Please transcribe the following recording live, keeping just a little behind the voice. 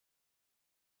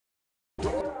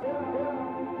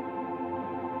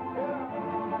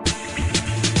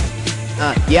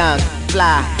Young,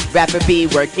 fly, rapper be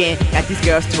working, got these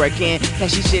girls twerking,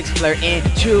 catchy chicks flirting,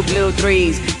 true blue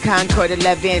threes, Concord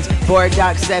 11s,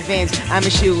 Bordeaux 7s, I'm in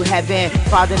shoe heaven,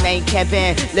 father named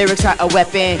Kevin, lyrics are a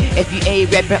weapon, if you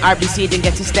ain't reppin' RBC then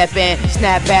get to steppin',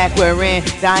 snap back wearing,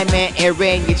 diamond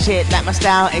earring, your chick like my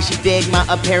style and she dig my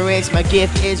appearance, my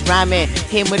gift is rhyming,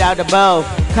 came without a bow,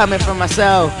 coming from my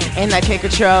soul, and I can't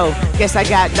control, guess I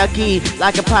got lucky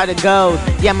like a pot of gold,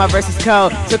 yeah my verse is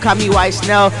cold, so call me White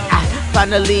Snow.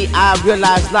 Finally, I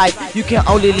realized life, you can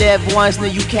only live once, no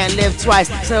you can't live twice.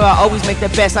 So I always make the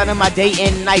best out of my day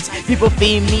and nights. People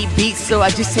feed me beats, so I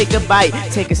just take a bite.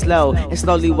 Take it slow, and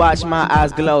slowly watch my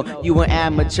eyes glow. You an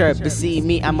amateur, but see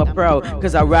me, I'm a pro.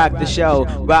 Cause I rock the show,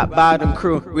 rock bottom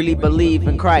crew. Really believe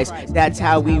in Christ, that's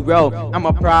how we roll. I'm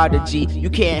a prodigy, you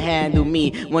can't handle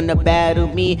me. Wanna battle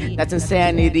me, that's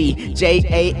insanity.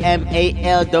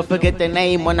 Jamal, don't forget the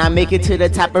name. When I make it to the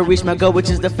top, I reach my goal, which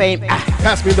is the fame.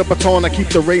 Pass me the baton, I keep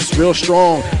the race real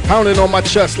strong. Pounding on my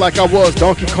chest like I was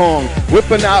Donkey Kong.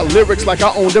 Whipping out lyrics like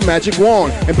I owned a magic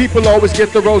wand. And people always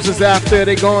get the roses after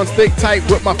they gone. Stick tight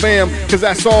with my fam, cause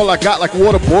that's all I got. Like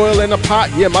water boil in a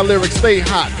pot, yeah my lyrics stay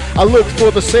hot. I look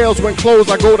for the sales when closed,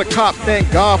 I go to cop.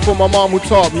 Thank God for my mom who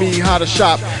taught me how to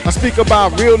shop. I speak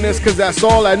about realness cause that's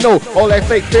all I know. All that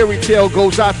fake fairy tale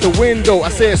goes out the window. I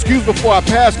say excuse before I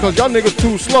pass cause y'all niggas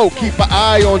too slow. Keep an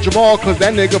eye on Jamal cause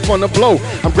that nigga finna blow.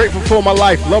 I'm grateful for my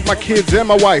life, love my kids and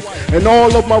my wife. And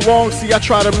all of my wrongs, see I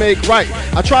try to make right.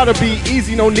 I try to be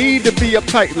easy, no need to be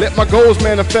uptight. Let my goals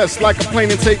manifest like a plane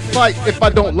and take flight. If I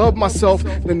don't love myself,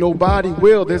 then nobody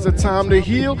will. There's a time to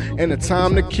heal and a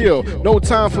time to kill. No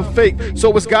time for fake,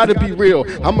 so it's gotta be real.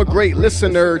 I'm a great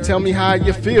listener, tell me how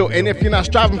you feel. And if you're not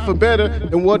striving for better,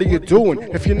 then what are you doing?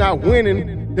 If you're not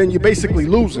winning, then you're basically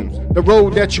losing. The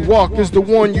road that you walk is the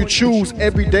one you choose.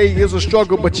 Every day is a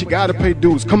struggle, but you gotta pay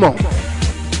dues. Come on.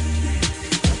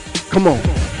 Come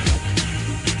on.